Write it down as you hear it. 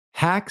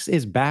Hacks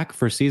is back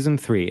for season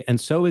 3,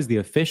 and so is the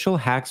official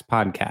Hacks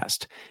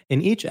podcast.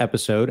 In each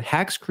episode,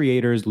 Hacks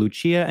creators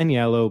Lucia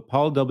Agnello,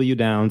 Paul W.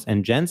 Downs,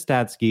 and Jen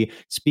Statsky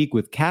speak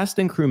with cast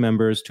and crew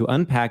members to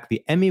unpack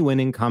the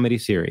Emmy-winning comedy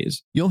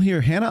series. You'll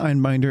hear Hannah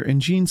Einbinder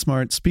and Gene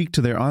Smart speak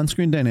to their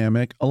on-screen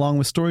dynamic, along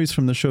with stories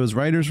from the show's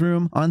writer's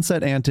room,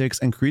 on-set antics,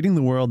 and creating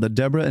the world that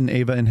Deborah and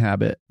Ava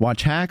inhabit.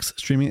 Watch Hacks,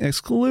 streaming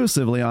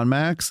exclusively on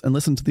Max, and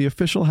listen to the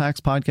official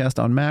Hacks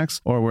podcast on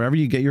Max or wherever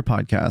you get your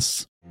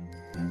podcasts.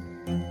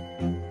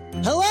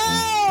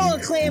 Hello,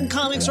 acclaimed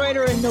comics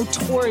writer and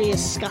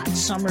notorious Scott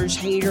Summers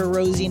hater,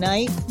 Rosie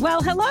Knight.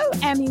 Well, hello,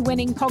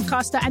 Emmy-winning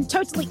podcaster and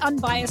totally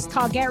unbiased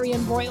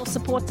Targaryen royal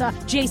supporter,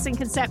 Jason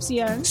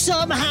Concepcion.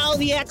 Somehow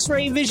the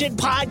X-Ray Vision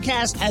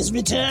podcast has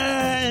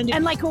returned.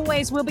 And like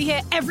always, we'll be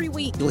here every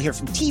week. You'll hear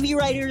from TV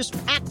writers,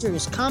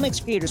 actors, comics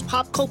creators,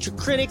 pop culture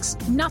critics.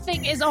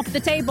 Nothing is off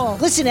the table.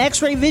 Listen to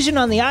X-Ray Vision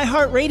on the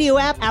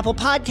iHeartRadio app, Apple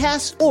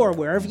Podcasts, or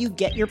wherever you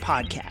get your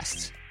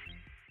podcasts.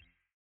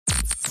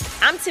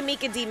 I'm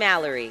Tamika D.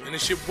 Mallory. And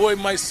it's your boy,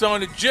 my son,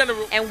 the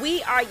General. And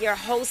we are your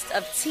hosts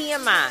of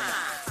TMI.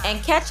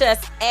 And catch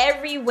us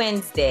every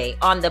Wednesday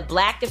on the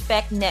Black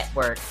Effect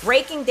Network,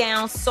 breaking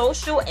down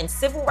social and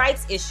civil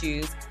rights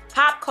issues,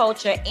 pop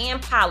culture,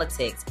 and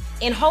politics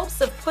in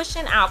hopes of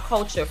pushing our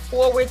culture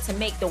forward to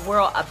make the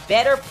world a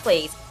better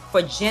place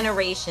for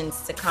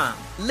generations to come.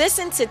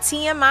 Listen to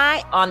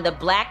TMI on the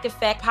Black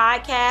Effect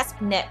Podcast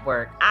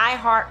Network,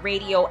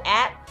 iHeartRadio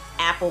app,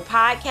 Apple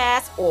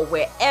Podcasts, or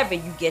wherever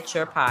you get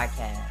your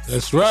podcasts.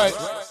 That's right.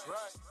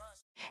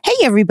 Hey,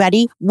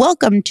 everybody.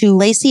 Welcome to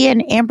Lacey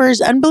and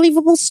Amber's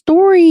Unbelievable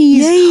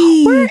Stories.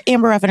 Yay. We're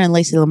Amber Ruffin and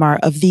Lacey Lamar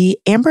of the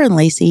Amber and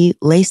Lacey,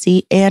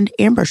 Lacey and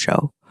Amber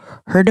Show.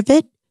 Heard of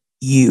it?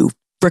 You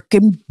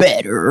frickin'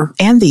 better.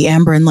 And the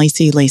Amber and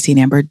Lacey, Lacey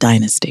and Amber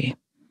Dynasty.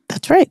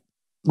 That's right.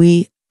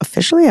 We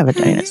officially have a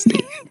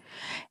dynasty.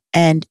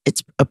 And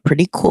it's a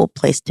pretty cool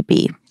place to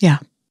be. Yeah.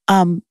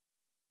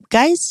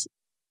 Guys,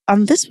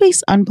 on this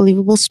week's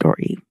Unbelievable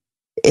Story,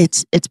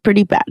 it's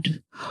pretty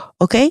bad.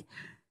 Okay?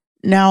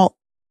 Now,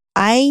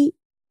 I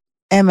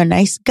am a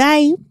nice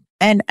guy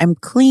and I'm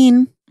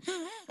clean.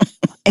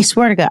 I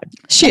swear to God.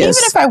 She is.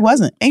 Even if I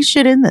wasn't, ain't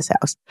shit in this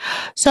house.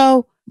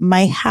 So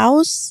my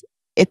house,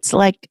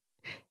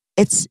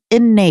 it's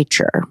in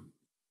nature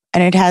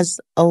and it has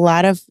a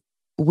lot of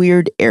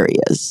weird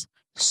areas.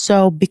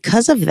 So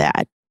because of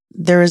that,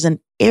 there is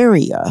an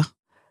area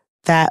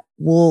that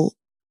will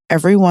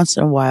every once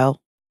in a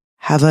while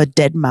have a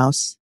dead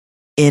mouse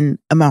in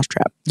a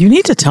mousetrap. You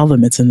need to tell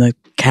them it's in the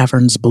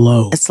caverns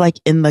below. It's like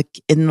in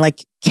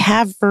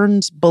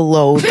caverns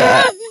below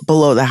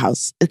the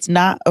house. It's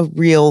not a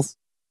real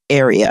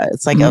area.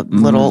 It's like a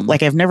little,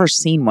 like I've never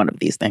seen one of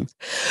these things.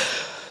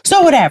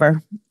 So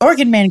whatever.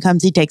 Organ Man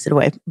comes, he takes it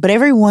away. But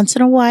every once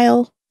in a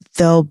while,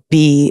 there'll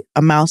be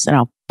a mouse and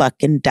I'll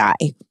fucking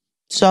die.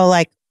 So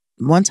like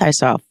once I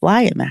saw a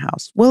fly in the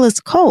house. Well, it's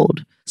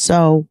cold.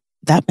 So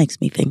that makes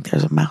me think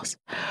there's a mouse.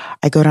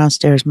 I go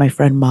downstairs. My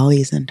friend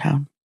Molly's in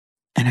town.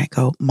 And I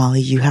go,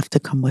 Molly, you have to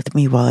come with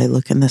me while I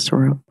look in this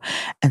room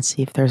and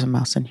see if there's a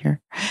mouse in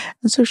here.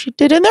 And so she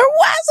did. And there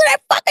was. And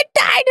I fucking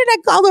died. And I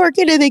called the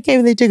orchid and they came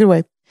and they took it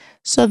away.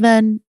 So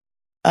then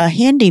a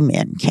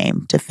handyman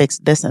came to fix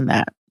this and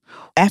that.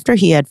 After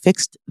he had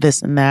fixed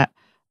this and that,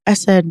 I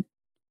said,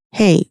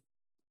 hey,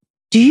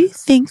 do you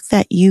think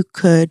that you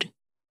could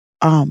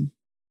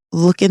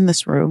look in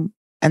this room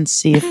and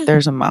see if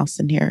there's a mouse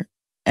in here?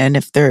 And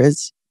if there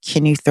is,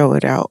 can you throw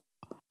it out?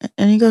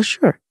 And he goes,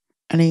 sure.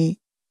 And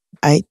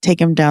I take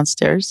him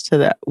downstairs to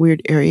that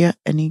weird area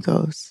and he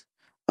goes,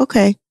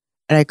 okay.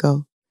 And I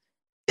go,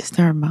 is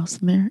there a mouse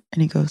in there?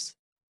 And he goes,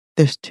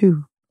 there's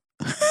 2.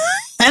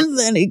 And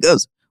then he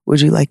goes,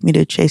 would you like me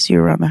to chase you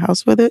around the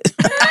house with it?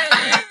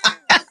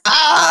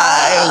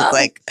 I was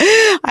like,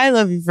 I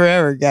love you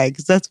forever, guy,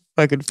 because that's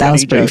fucking funny. That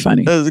was pretty joke.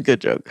 funny. That was a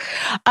good joke.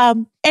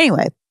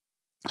 Anyway,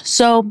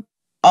 so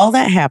all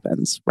that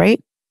happens,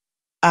 right?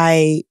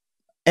 I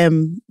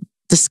am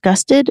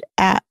disgusted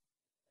at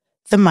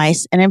the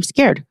mice and I'm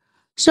scared.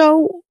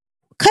 So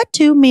cut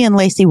to me and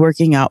Lacey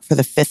working out for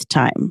the 5th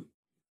time.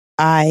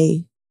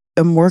 I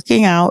am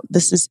working out.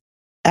 This is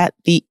at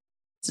the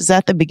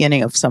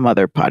beginning of some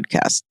other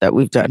podcast that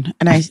we've done.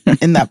 And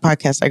in that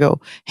podcast, I go,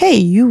 hey,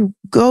 you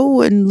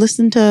go and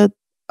listen to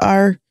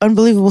our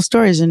Unbelievable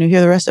Stories and you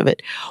hear the rest of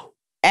it.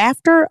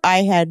 After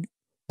I had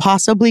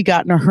possibly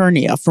gotten a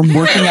hernia from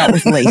working out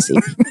with Lacey.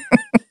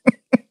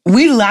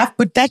 We laugh,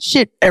 but that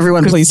shit.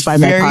 Everyone, please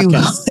find that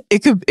podcast.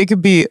 Well. It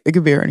could be a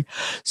hernia.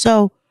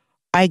 So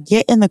I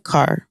get in the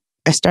car,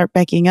 I start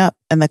backing up,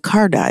 and the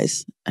car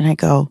dies. And I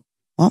go,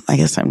 well, I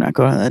guess I'm not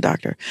going to the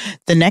doctor.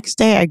 The next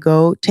day, I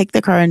go take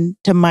the car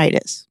into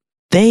Midas.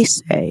 They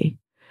say,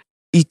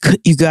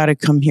 you got to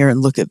come here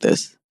and look at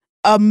this.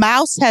 A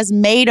mouse has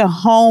made a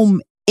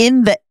home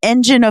in the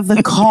engine of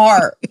the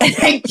car, and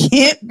I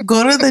can't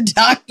go to the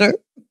doctor.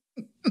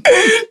 Because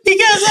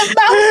a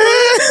mouse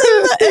lives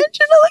in the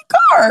engine of the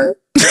car.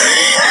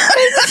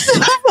 It's so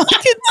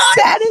fucking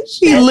sad as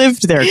shit. He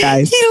lived there,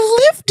 guys. He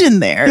lived in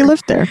there. He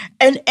lived there.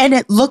 And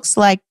it looks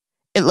like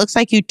It looks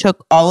like you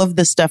took all of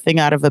the stuffing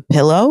out of a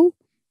pillow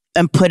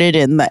and put it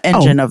in the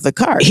engine of the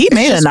car. He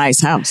made a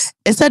nice house.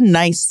 It's a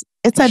nice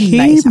house.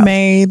 He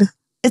made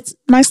it's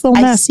nice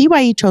little mess. I see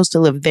why he chose to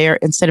live there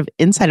instead of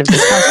inside of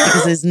this house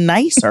because it's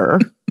nicer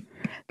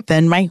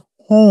than my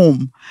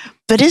home.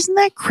 But isn't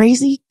that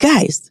crazy?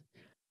 Guys,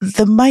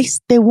 the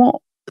mice, they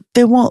won't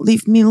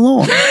leave me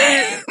alone.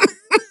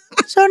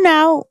 So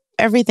now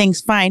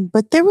everything's fine.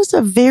 But there was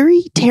a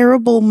very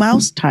terrible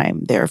mouse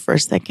time there for a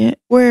second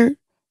where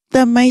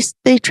the mice,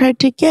 they tried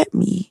to get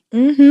me.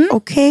 Mm-hmm.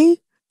 Okay?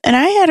 And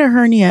I had a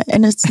hernia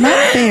and it's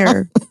not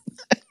fair.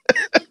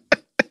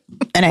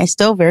 And I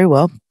still very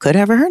well could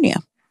have a hernia.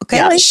 Okay.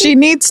 Yeah, she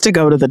needs to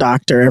go to the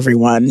doctor,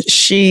 everyone.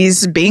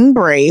 She's being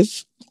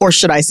brave, or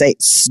should I say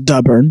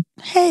stubborn.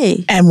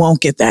 Hey. And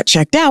won't get that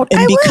checked out.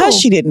 And because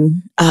she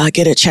didn't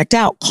get it checked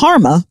out,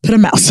 Karma put a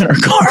mouse in her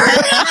car.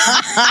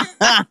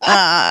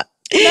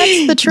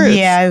 That's the truth.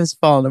 Yeah, I was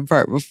falling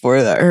apart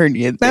before that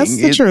hernia thing. That's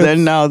the truth.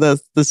 And now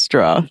that's the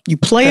straw. You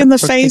play in the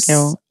face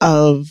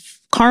of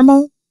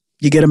Karma,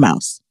 you get a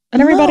mouse.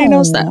 And everybody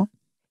knows that.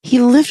 He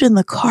lived in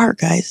the car,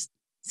 guys.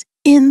 It's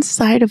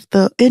inside of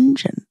the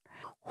engine.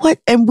 What?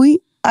 And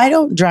I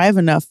don't drive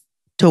enough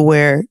to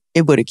where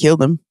it would have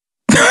killed him.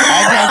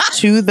 I drive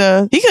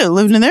he could have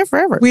lived in there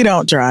forever. We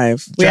don't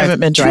drive. We haven't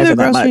been driving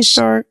that much. Grocery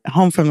store,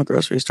 home from the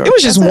grocery store. It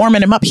was just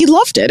warming him up. He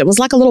loved it. It was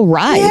like a little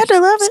ride. He had to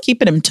love it.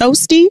 Keeping him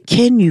toasty.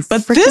 Can you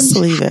freaking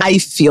believe it? I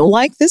feel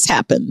like this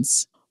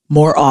happens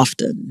more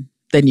often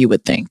than you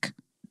would think.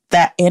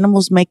 That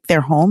animals make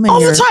their home in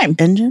all your the time.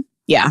 Engine?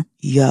 Yeah.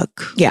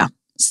 Yuck. Yeah.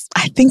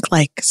 I think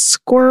like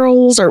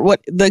squirrels or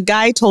what the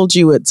guy told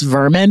you it's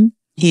vermin.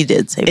 He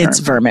did say vermin. It's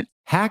vermin.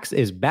 Hacks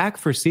is back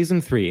for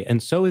season 3,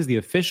 and so is the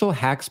official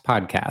Hacks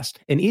podcast.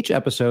 In each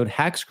episode,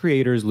 Hacks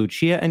creators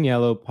Lucia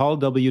Agnello, Paul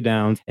W.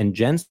 Downs, and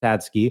Jen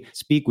Statsky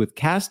speak with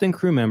cast and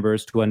crew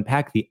members to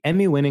unpack the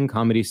Emmy-winning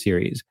comedy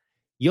series.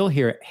 You'll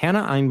hear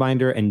Hannah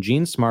Einbinder and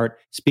Jean Smart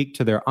speak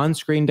to their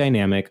on-screen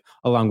dynamic,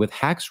 along with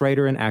Hacks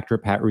writer and actor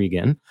Pat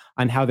Regan,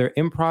 on how their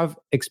improv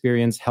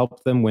experience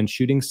helped them when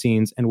shooting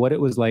scenes and what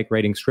it was like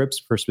writing scripts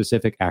for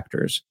specific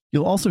actors.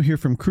 You'll also hear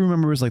from crew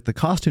members like the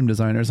costume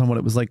designers on what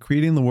it was like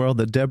creating the world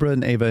that Deborah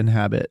and Ava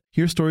inhabit.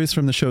 Hear stories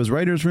from the show's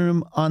writer's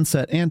room,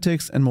 on-set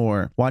antics, and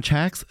more. Watch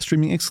Hacks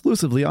streaming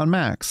exclusively on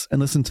Max, and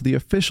listen to the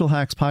official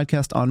Hacks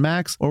podcast on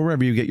Max or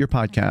wherever you get your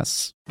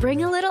podcasts.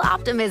 Bring a little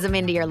optimism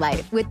into your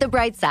life with The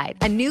Bright Side,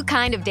 a new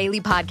kind of daily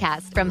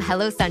podcast from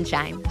Hello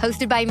Sunshine,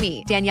 hosted by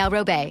me, Danielle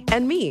Robay.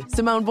 And me,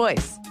 Simone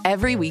Boyce.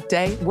 Every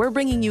weekday, we're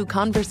bringing you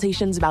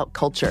conversations about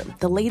culture,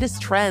 the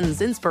latest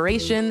trends,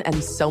 inspiration,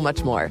 and so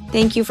much more.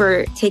 Thank you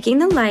for taking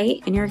the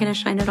light, and you're going to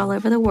shine it all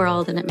over the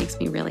world, and it makes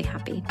me really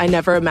happy. I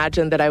never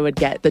imagined that I would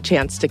get the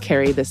chance to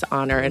carry this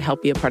honor and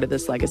help be a part of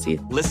this legacy.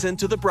 Listen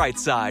to The Bright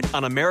Side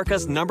on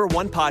America's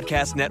 #1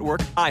 podcast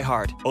network,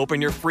 iHeart. Open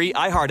your free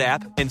iHeart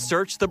app and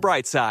search The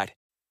Bright Side.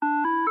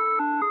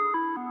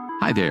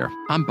 Hi there,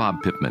 I'm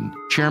Bob Pittman,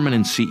 Chairman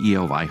and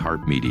CEO of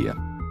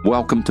iHeartMedia.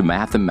 Welcome to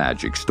Math and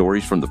Magic,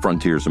 Stories from the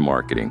Frontiers of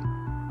Marketing.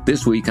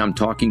 This week, I'm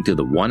talking to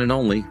the one and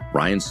only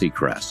Ryan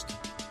Seacrest.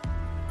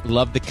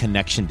 Love the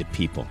connection to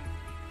people.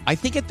 I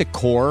think at the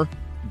core,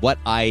 what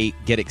I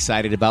get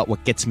excited about,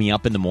 what gets me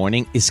up in the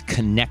morning, is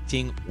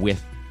connecting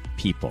with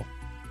people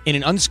in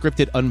an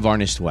unscripted,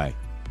 unvarnished way.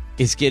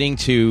 Is getting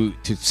to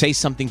say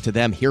something to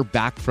them, hear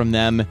back from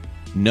them,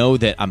 know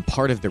that I'm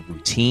part of the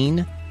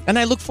routine, and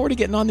I look forward to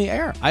getting on the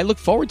air. I look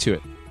forward to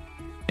it.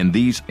 In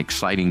these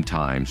exciting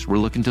times, we're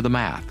looking to the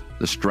math,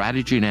 the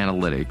strategy and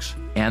analytics,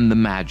 and the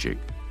magic,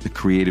 the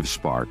creative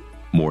spark,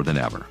 more than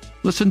ever.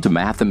 Listen to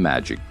Math and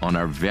Magic on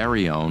our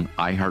very own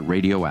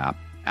iHeartRadio app,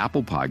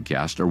 Apple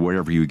Podcast, or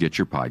wherever you get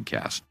your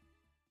podcast.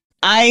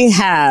 I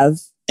have,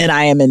 and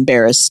I am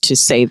embarrassed to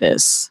say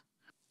this,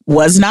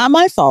 was not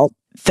my fault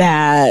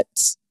that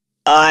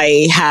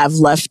I have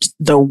left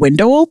the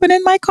window open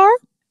in my car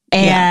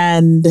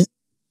and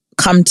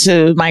come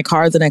to my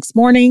car the next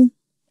morning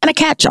and a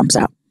cat jumps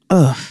out.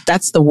 Ugh.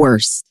 That's the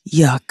worst.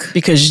 Yuck.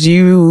 Because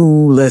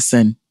you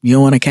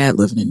don't want a cat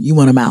living in, you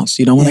want a mouse.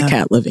 You don't want a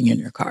cat living in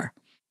your car.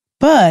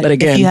 But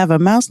again, if you have a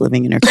mouse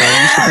living in your car,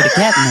 you should put a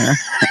cat in there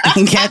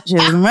and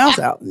catches the mouse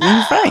out.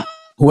 You're fine.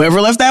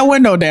 Whoever left that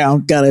window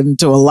down got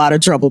into a lot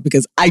of trouble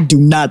because I do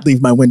not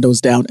leave my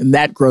windows down and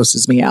that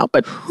grosses me out.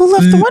 But who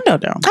left the window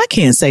down? I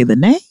can't say the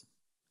name.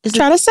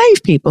 Try to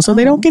save people so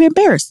they don't get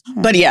embarrassed.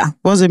 But yeah.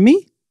 Was it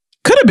me?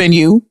 Could have been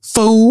you,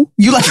 fool.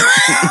 You like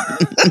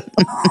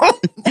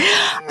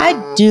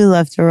I do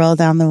love to roll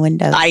down the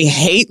windows. I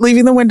hate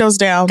leaving the windows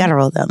down. Gotta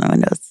roll down the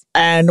windows.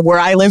 And where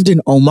I lived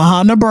in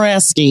Omaha,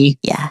 Nebraska,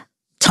 yeah,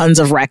 tons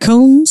of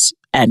raccoons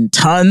and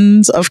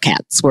tons of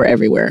cats were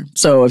everywhere.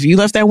 So if you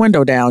left that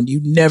window down,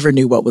 you never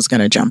knew what was going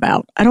to jump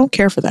out. I don't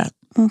care for that.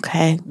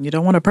 Okay. You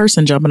don't want a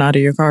person jumping out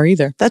of your car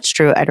either. That's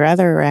true. I'd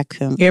rather a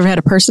raccoon. You ever had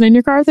a person in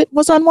your car that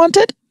was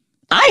unwanted?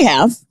 I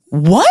have.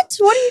 What?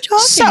 What are you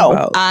talking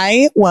about?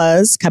 I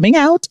was coming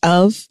out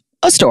of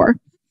a store.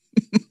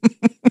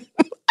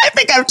 I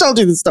think I've told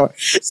you the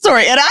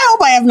story. And I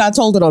hope I have not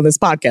told it on this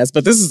podcast,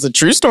 but this is a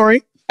true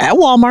story. At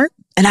Walmart,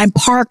 And I'm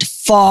parked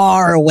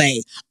far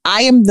away.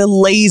 I am the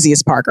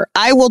laziest parker.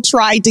 I will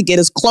try to get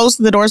as close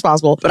to the door as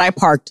possible, but I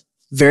parked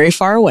very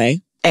far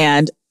away.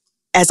 And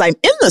as I'm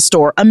in the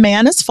store, a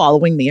man is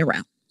following me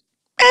around.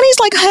 And he's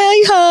like,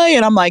 hey.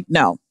 And I'm like,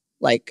 no,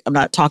 like, I'm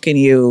not talking to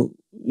you.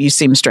 You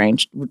seem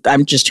strange.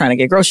 I'm just trying to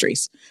get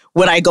groceries.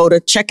 When I go to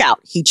check out,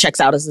 he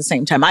checks out at the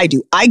same time I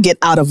do. I get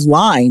out of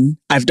line.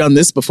 I've done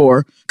this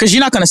before because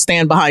you're not going to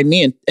stand behind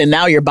me and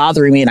now you're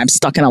bothering me and I'm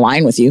stuck in a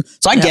line with you.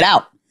 So I get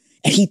out.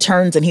 And he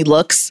turns and he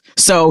looks.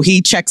 So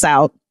he checks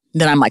out.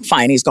 Then I'm like,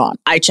 fine, he's gone.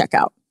 I check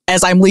out.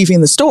 As I'm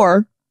leaving the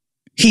store,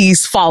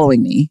 he's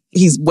following me.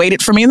 He's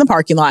waited for me in the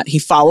parking lot. He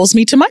follows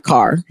me to my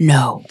car.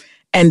 No.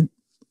 And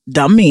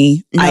dumb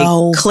me,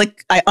 No.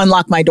 I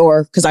unlock my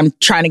door because I'm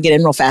trying to get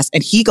in real fast.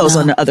 And he goes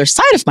on the other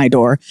side of my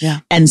door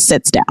and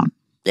sits down.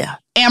 Yeah.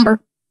 Amber,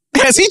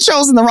 has he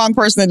chosen the wrong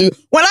person to do?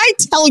 When I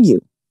tell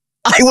you,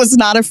 I was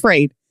not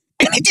afraid.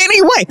 And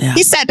anyway,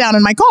 he sat down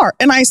in my car.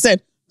 And I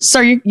said,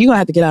 sir, you're going to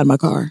have to get out of my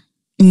car.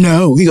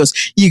 No. He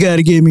goes, you got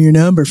to give me your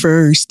number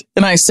first.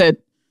 And I said,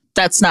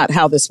 that's not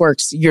how this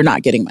works. You're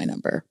not getting my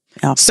number.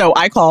 Yeah. So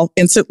I call.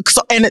 And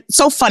it's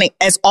so funny.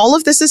 As all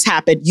of this has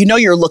happened, you know,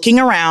 you're looking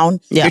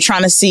around. Yeah. You're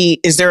trying to see,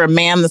 is there a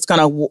man that's going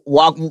to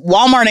walk?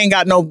 Walmart ain't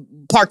got no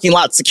parking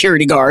lot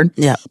security guard.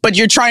 Yeah. But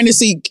you're trying to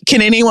see,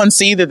 can anyone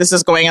see that this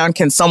is going on?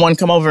 Can someone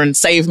come over and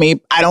save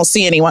me? I don't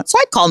see anyone. So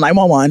I call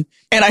 911.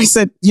 And I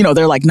said, you know,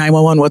 they're like,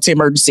 911, what's the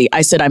emergency?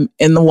 I said, I'm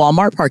in the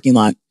Walmart parking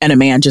lot and a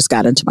man just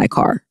got into my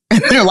car.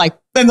 And they're like,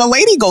 and the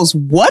lady goes,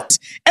 what?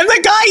 And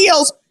the guy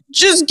yells,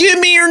 just give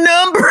me your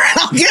number and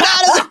I'll get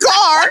out of the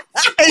car.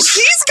 And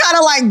she's kind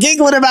of like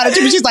giggling about it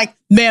too. But she's like,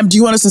 ma'am, do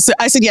you want us to?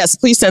 I said, yes,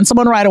 please send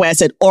someone right away. I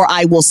said, or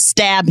I will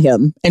stab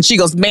him. And she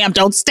goes, ma'am,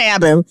 don't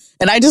stab him.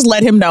 And I just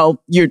let him know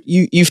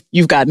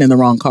you've gotten in the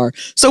wrong car.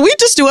 So we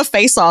just do a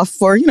face off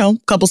for, you know,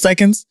 a couple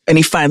seconds. And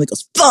he finally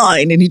goes,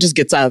 fine. And he just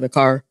gets out of the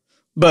car.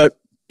 But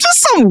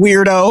just some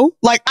weirdo.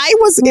 Like I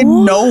was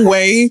in no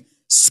way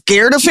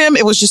scared of him.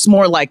 It was just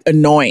more like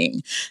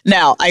annoying.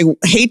 Now, I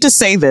hate to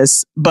say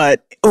this,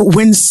 but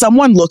when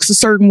someone looks a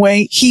certain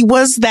way, he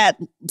was that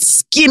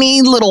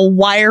skinny little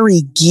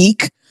wiry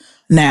geek.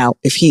 Now,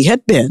 if he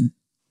had been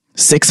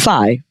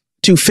 6'5",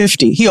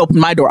 250, he opened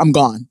my door. I'm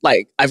gone.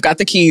 Like, I've got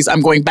the keys.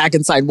 I'm going back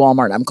inside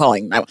Walmart. I'm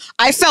calling.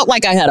 I felt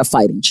like I had a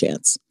fighting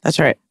chance. That's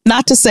right.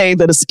 Not to say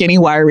that a skinny,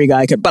 wiry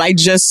guy could, but I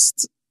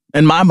just,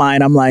 in my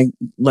mind, I'm like,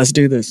 let's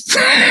do this.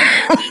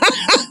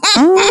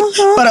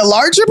 But a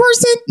larger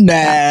person?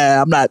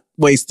 Nah, I'm not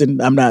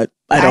wasting.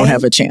 I don't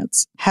have a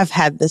chance. Have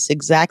had this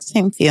exact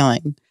same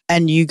feeling.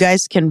 And you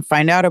guys can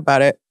find out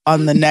about it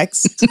on the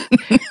next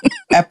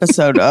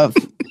episode of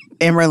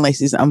Amber and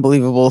Lacey's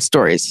Unbelievable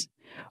Stories.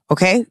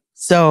 Okay?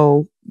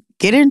 So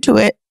get into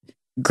it.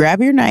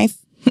 Grab your knife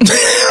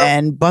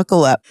and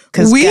buckle up.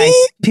 Because guys,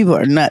 people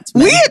are nuts.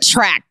 Man. We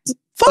attract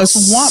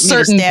folks want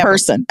certain me to stab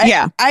person.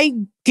 Yeah. I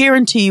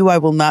guarantee you I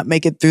will not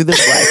make it through this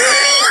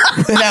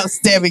life without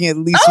stabbing at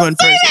least one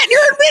person.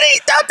 You're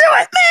admitting. Don't do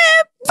it,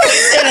 man.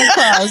 Santa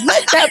Claus,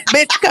 let that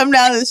bitch come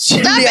down the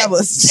street.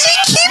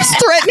 She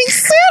keeps threatening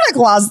Santa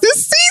Claus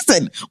this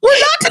season. We're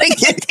not going to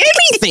get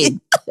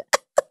anything.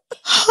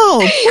 Oh,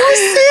 poor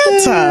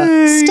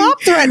Santa.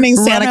 Stop threatening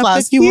Santa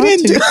Claus. He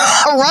didn't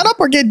run up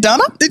or get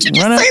done up? Did you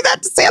just say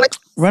that to Santa Claus?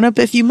 Run up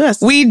if you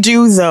must. We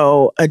do,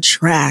 though,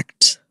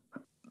 attract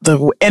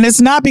and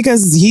it's not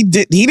because he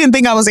didn't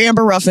think I was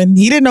Amber Ruffin.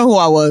 He didn't know who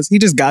I was. He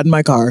just got in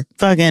my car.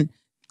 Fucking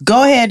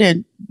go ahead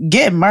and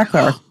get in my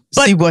car.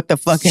 But see what the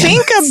fuck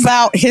think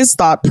about his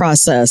thought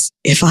process.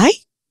 If I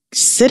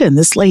sit in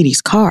this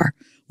lady's car,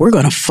 we're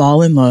going to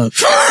fall in love.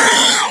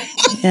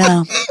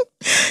 Yeah.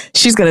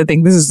 She's going to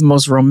think this is the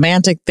most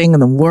romantic thing in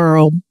the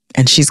world.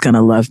 And she's going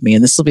to love me.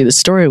 And this will be the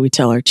story we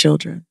tell our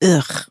children.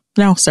 Ugh.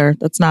 No, sir,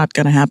 that's not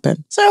going to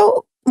happen.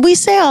 So we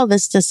say all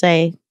this to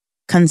say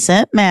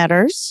consent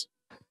matters.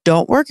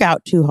 Don't work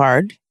out too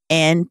hard.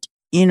 And,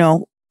 you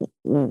know,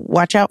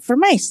 watch out for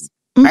mice.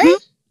 Mm-hmm. Right?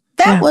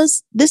 That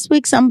was this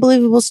week's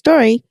Unbelievable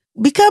Story.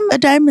 Become a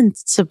Diamond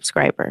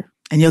subscriber.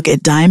 And you'll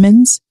get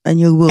diamonds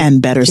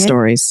and better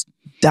stories.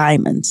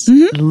 Diamonds.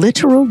 Mm-hmm.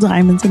 Literal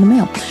diamonds in the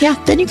mail.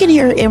 Yeah. Then you can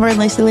hear Amber and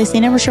Lacey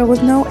and Amber Show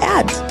with no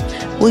ads.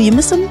 Will you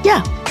miss them?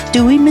 Yeah.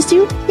 Do we miss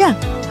you? Yeah.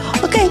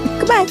 Okay.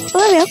 Goodbye. I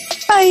love you.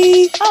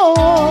 Bye.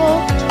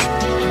 Oh.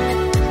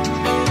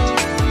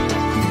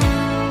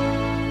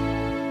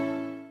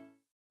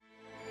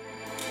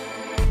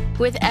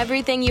 With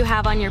everything you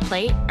have on your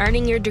plate,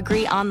 earning your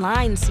degree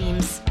online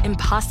seems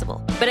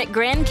impossible. But at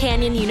Grand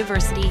Canyon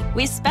University,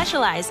 we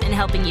specialize in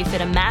helping you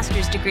fit a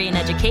master's degree in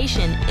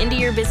education into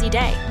your busy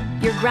day.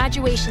 Your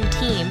graduation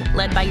team,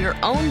 led by your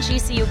own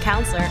GCU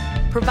counselor,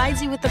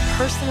 provides you with the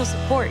personal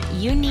support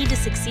you need to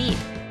succeed.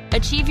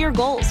 Achieve your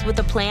goals with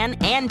a plan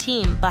and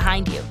team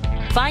behind you.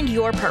 Find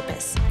your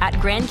purpose at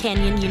Grand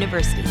Canyon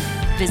University.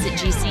 Visit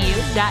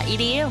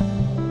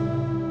gcu.edu.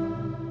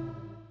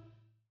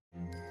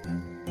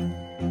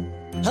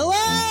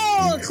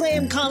 Hello, acclaimed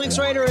longtime comics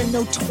writer and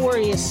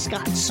notorious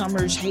Scott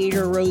Summers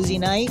hater, Rosie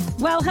Knight.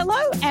 Well,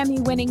 hello,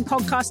 Emmy-winning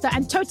podcaster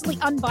and totally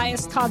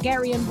unbiased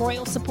Targaryen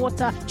royal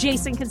supporter,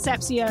 Jason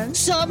Concepcion.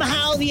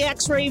 Somehow the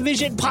X-Ray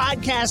Vision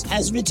podcast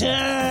has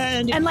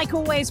returned. And like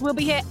always, we'll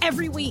be here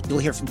every week. You'll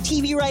hear from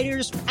TV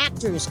writers,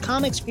 actors,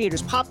 comics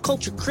creators, pop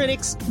culture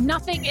critics.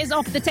 Nothing is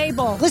off the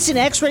table. Listen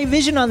to X-Ray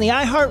Vision on the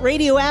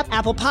iHeartRadio app,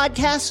 Apple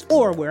Podcasts,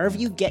 or wherever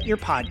you get your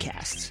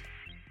podcasts.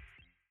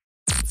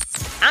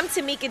 I'm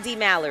Tamika D.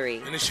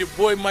 Mallory. And it's your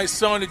boy, my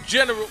son, the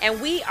General.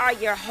 And we are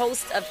your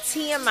hosts of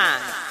TMI.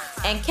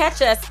 And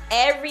catch us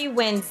every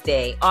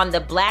Wednesday on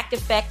the Black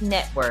Effect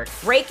Network,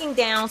 breaking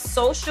down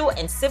social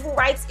and civil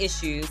rights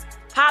issues,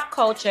 pop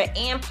culture,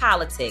 and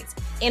politics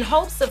in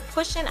hopes of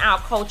pushing our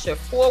culture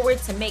forward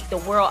to make the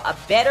world a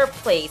better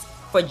place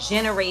for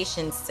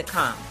generations to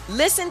come.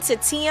 Listen to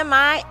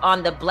TMI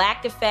on the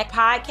Black Effect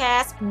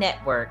Podcast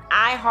Network,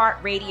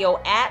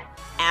 iHeartRadio app,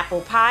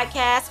 Apple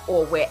Podcasts,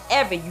 or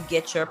wherever you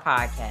get your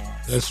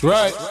podcasts. That's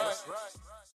right.